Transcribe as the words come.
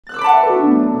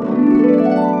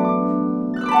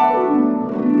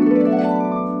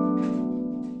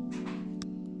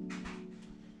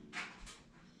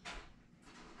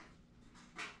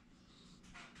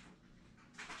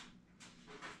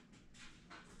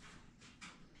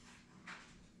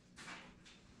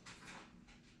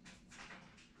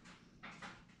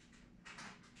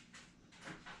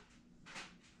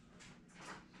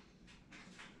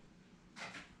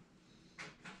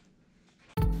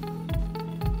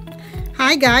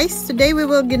Hi guys, today we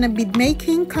will gonna be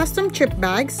making custom chip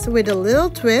bags with a little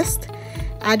twist,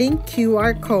 adding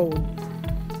QR code.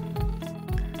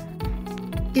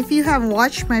 If you have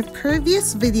watched my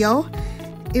previous video,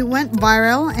 it went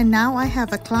viral and now I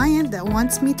have a client that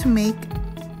wants me to make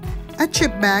a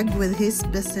chip bag with his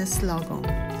business logo.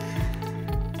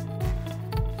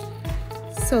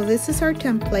 So this is our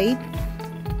template.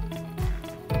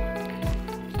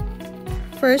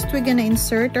 First we're gonna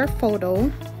insert our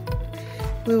photo.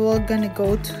 We will gonna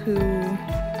go to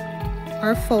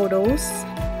our photos,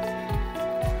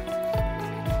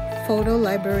 photo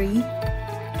library,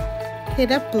 hit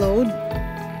upload,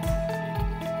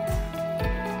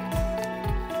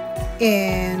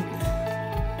 and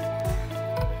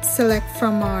select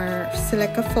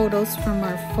a photos from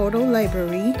our photo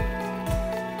library.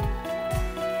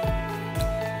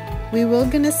 We will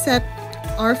gonna set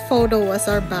our photo as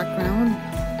our background.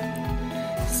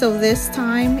 So this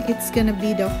time it's gonna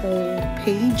be the whole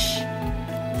page.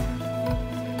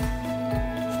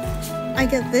 I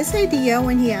got this idea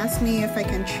when he asked me if I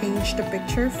can change the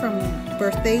picture from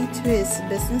birthday to his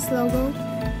business logo.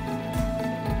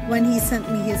 When he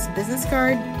sent me his business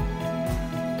card,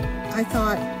 I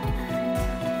thought,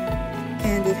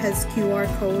 and it has QR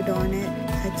code on it,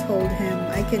 I told him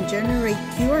I can generate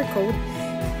QR code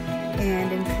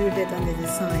and include it on the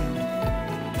design.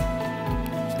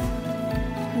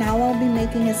 Now I'll be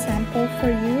making a sample for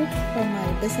you for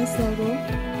my business logo.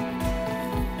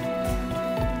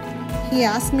 He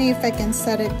asked me if I can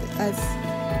set it as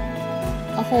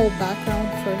a whole background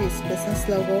for his business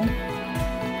logo.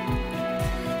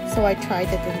 So I tried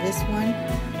it in this one.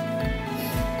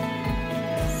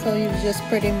 So you just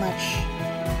pretty much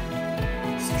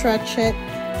stretch it.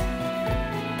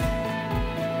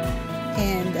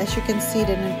 And as you can see,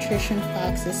 the nutrition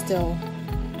facts is still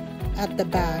at the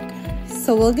back.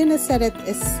 So we're gonna set it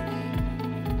as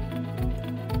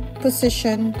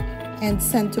position and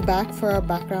send to back for our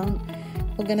background.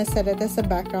 We're gonna set it as a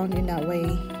background in that way.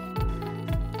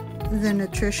 The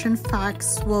nutrition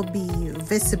facts will be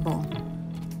visible.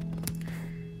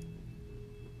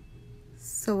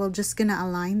 So we're just gonna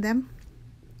align them.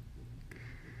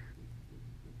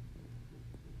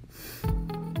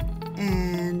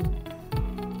 And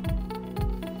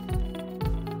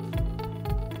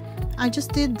I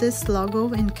just did this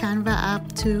logo in Canva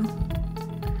app too,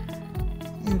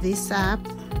 in this app.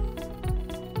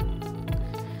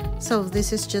 So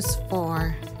this is just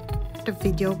for the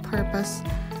video purpose.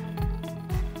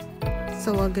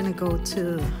 So we're gonna go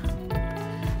to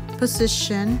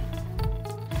position,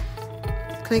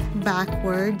 click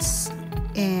backwards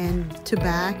and to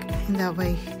back, and that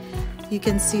way you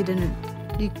can see the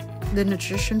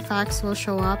nutrition facts will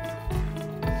show up.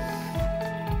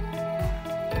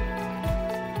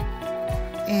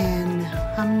 And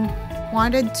I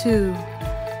wanted to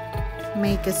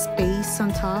make a space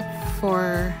on top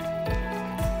for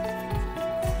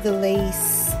the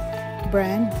lace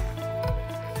brand.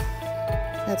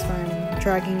 That's why I'm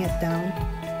dragging it down.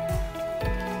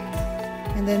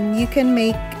 And then you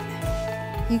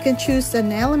can choose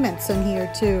an elements on here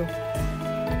too.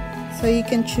 So you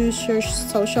can choose your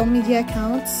social media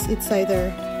accounts. It's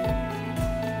either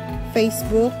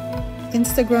Facebook,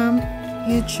 Instagram,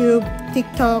 YouTube,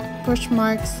 TikTok, push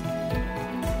marks,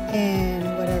 and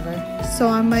whatever. So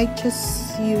I might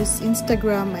just use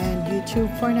Instagram and YouTube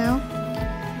for now.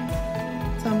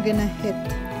 So I'm gonna hit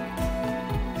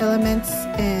elements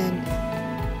and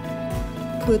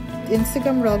put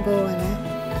Instagram logo on it.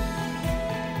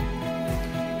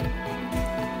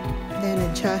 Then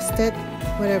adjust it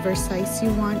whatever size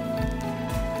you want,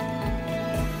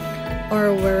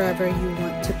 or wherever you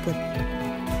want to put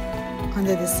on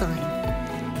the design.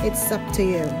 It's up to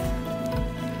you.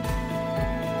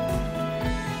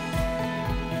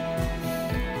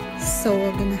 So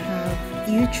we're gonna have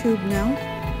YouTube now.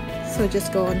 So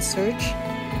just go on search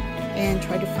and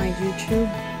try to find YouTube.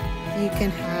 You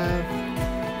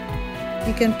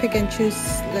can pick and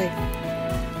choose like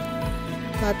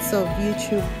lots of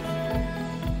YouTube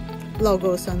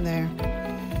logos on there.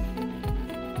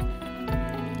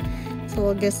 So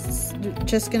we'll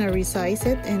just gonna resize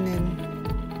it and then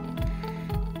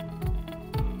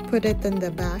put it on the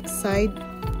back side.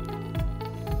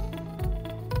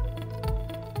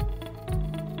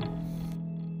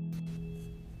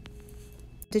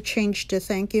 To change the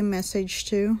thank you message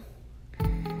too.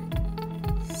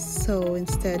 So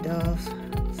instead of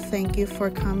thank you for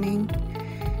coming,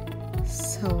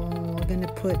 so we're gonna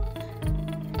put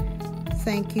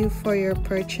thank you for your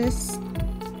purchase,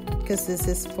 because this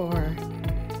is for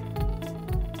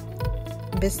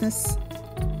business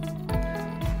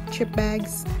chip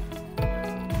bags.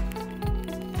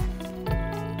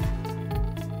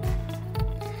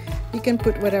 can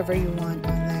put whatever you want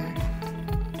on there.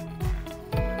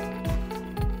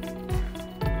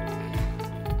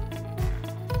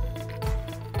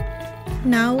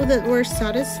 Now that we're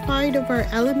satisfied of our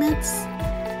elements,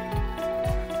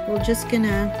 we're just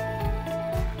gonna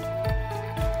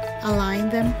align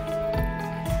them,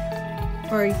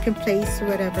 or you can place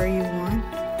whatever you want.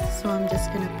 So I'm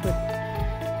just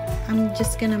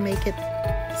gonna make it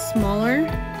smaller,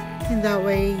 and that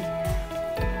way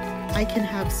I can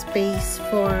have space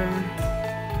for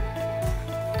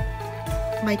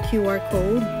my QR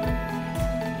code.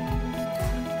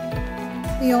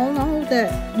 We all know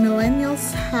that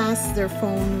millennials has their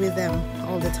phone with them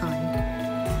all the time,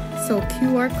 so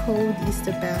QR code is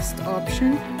the best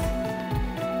option.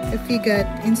 If you got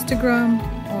Instagram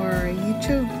or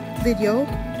YouTube video,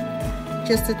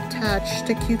 just attach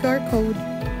the QR code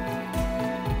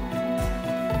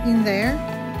in there,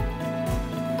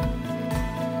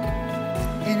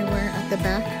 anywhere at the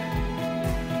back.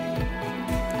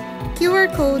 QR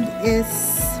code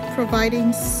is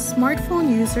providing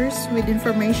smartphone users with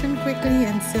information quickly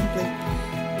and simply.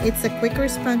 It's a quick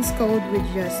response code with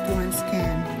just one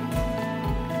scan.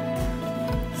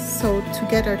 So to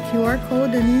get our QR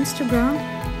code on Instagram,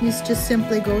 you just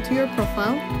simply go to your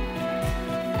profile.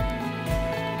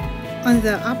 On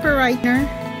the upper right corner,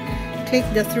 click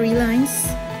the 3 lines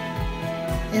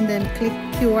and then click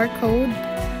QR code,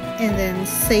 and then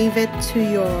save it to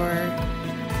your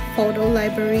photo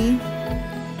library.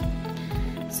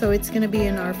 So it's gonna be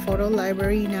in our photo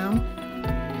library now.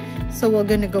 So we're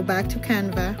gonna go back to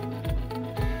Canva,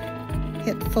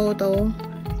 hit photo,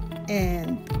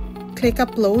 and click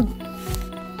upload.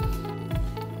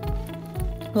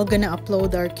 We're gonna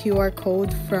upload our QR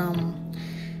code from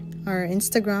our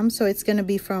Instagram, so it's gonna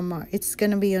be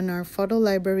on our photo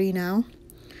library now.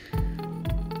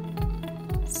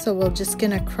 So we're just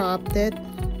gonna crop it.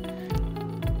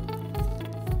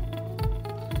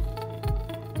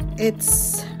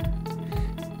 It's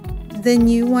the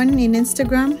new one in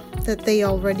Instagram that they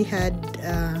already had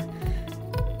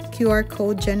QR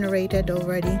code generated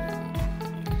already,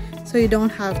 so you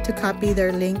don't have to copy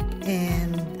their link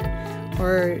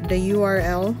or the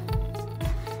URL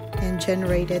and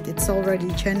generate it. It's already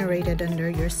generated under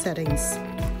your settings.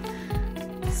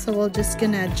 So we're just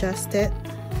gonna adjust it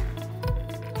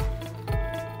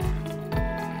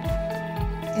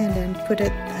and then put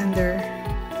it underneath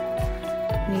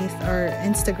our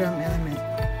Instagram element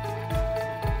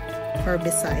or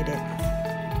beside it.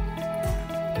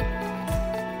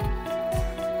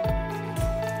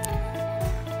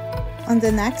 On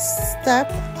the next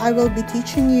step, I will be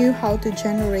teaching you how to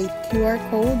generate QR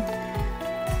code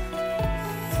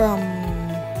from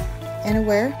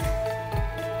anywhere.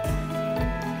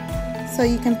 So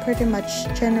you can pretty much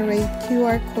generate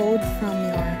QR code from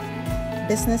your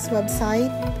business website,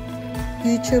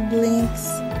 YouTube links,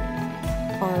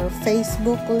 or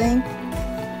Facebook link.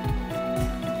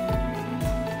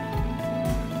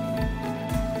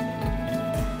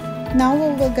 Now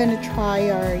we're gonna try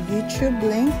our YouTube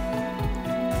link.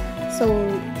 So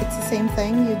it's the same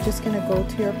thing. You're just gonna go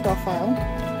to your profile,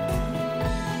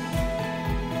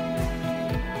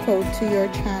 go to your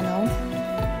channel,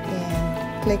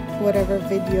 and click whatever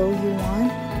video you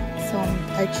want. So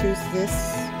I choose this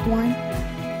one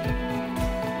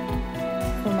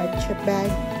for my chip bag,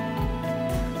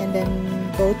 and then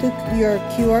go to your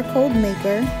QR code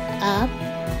maker app,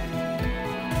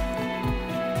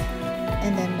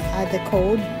 and then add the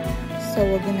code. So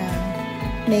we're gonna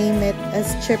name it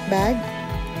as chip bag,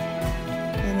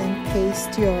 and then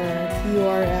paste your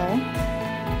URL,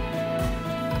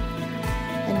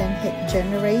 and then hit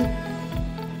generate,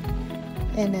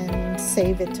 and then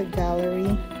save it to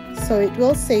gallery, so it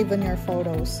will save on your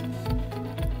photos.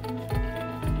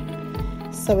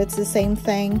 So it's the same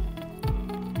thing.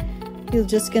 You're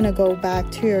just gonna go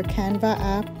back to your Canva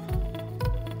app,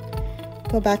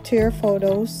 go back to your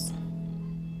photos,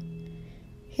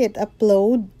 hit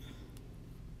upload,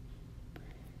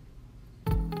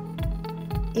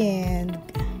 and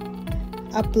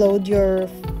upload your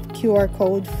QR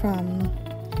code from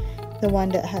the one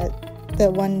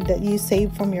that you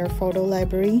saved from your photo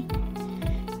library,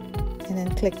 and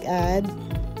then click add,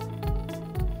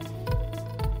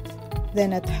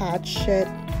 then attach it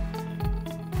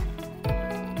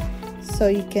so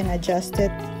you can adjust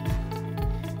it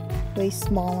way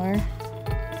smaller.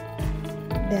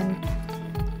 Then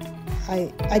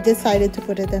I decided to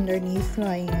put it underneath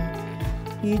my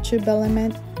YouTube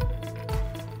element.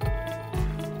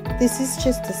 This is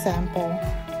just a sample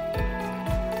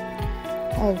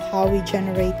of how we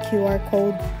generate QR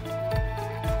code.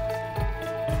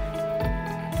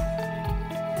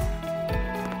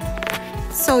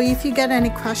 So if you get any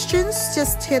questions,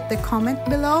 just hit the comment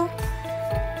below.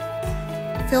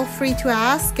 Feel free to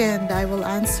ask and I will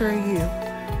answer you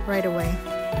right away.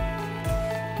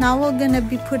 Now we're gonna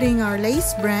be putting our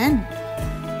lace brand.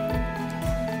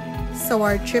 So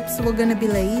our chips were gonna be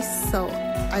lace, so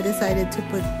I decided to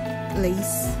put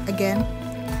lace again.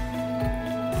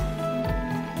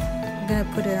 I'm gonna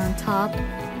put it on top.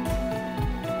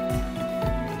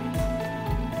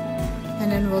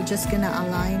 And then we're just gonna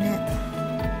align it.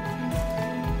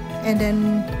 And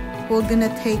then we're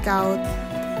gonna take out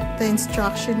the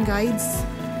instruction guides.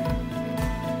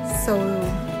 So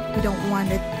we don't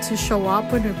want it to show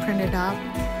up when we print it up.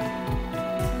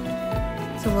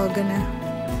 So we're gonna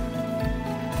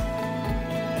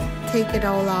take it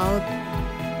all out,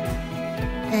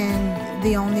 and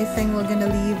the only thing we're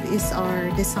gonna leave is our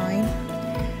design,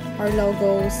 our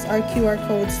logos, our QR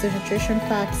codes, the nutrition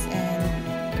facts, and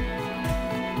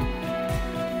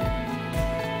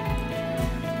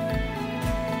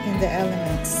the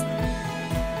elements.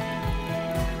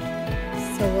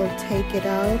 So we'll take it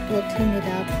out, we'll clean it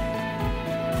up,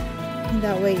 and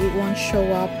that way it won't show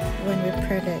up when we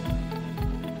print it.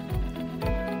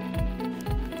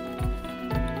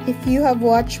 If you have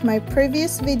watched my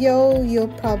previous video, you'll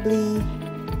probably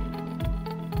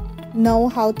know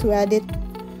how to edit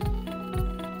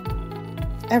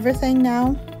everything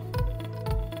now.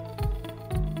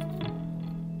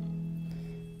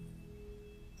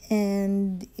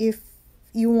 And if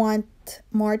you want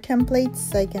more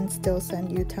templates, I can still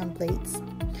send you templates.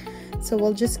 So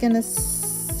we're just gonna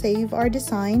save our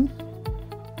design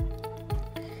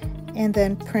and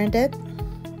then print it.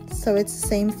 So it's the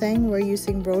same thing, we're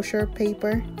using brochure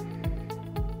paper.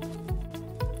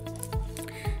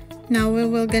 Now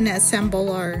we're gonna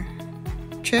assemble our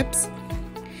chips.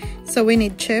 So we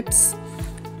need chips.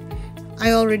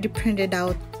 I already printed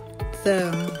out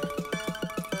the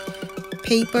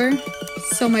paper.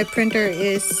 So my printer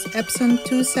is Epson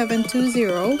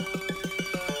 2720,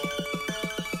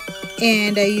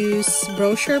 and I use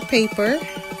brochure paper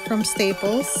from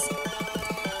Staples.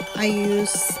 I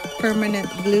use permanent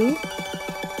glue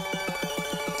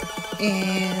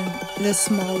and the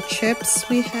small chips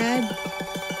we had,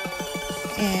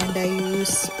 and I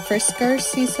use Fiskars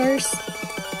scissors.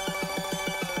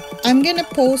 I'm gonna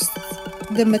post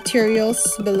the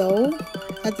materials below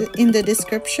in the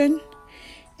description,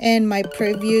 and my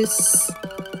previous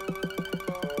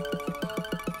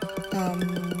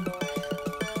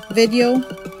video,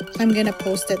 I'm gonna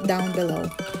post it down below.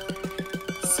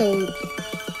 So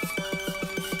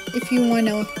if you want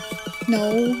to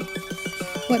know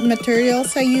what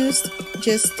materials I used,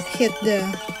 just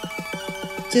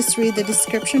read the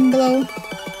description below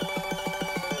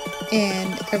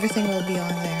and everything will be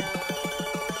on there.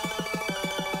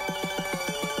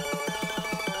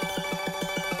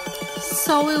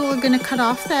 So we were gonna cut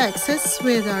off the excess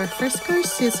with our Fiskars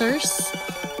scissors,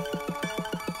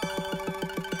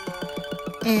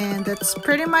 and that's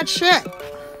pretty much it.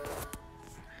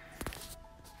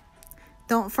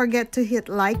 Don't forget to hit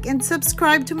like and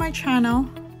subscribe to my channel.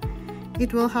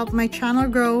 It will help my channel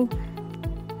grow,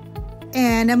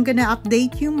 and I'm gonna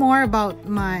update you more about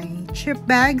my chip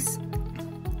bags.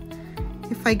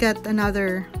 If I get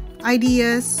another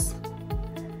ideas,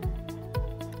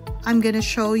 I'm gonna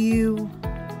show you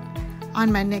on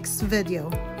my next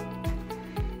video.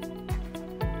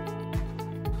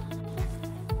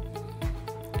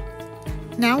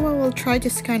 Now we will try to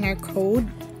scan our code.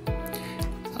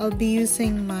 I'll be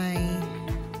using my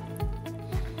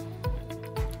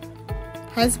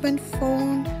husband's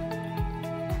phone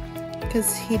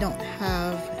because he don't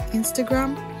have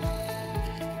Instagram.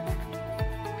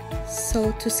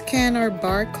 So to scan our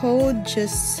barcode,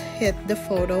 just hit the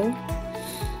photo.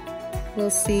 We'll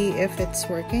see if it's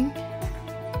working.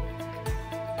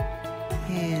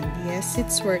 And yes,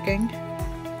 it's working.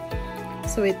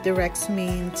 So it directs me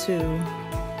into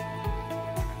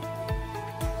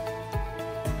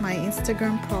my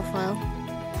Instagram profile.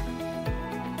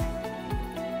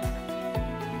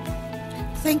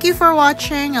 Thank you for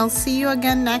watching. I'll see you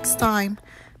again next time.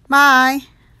 Bye.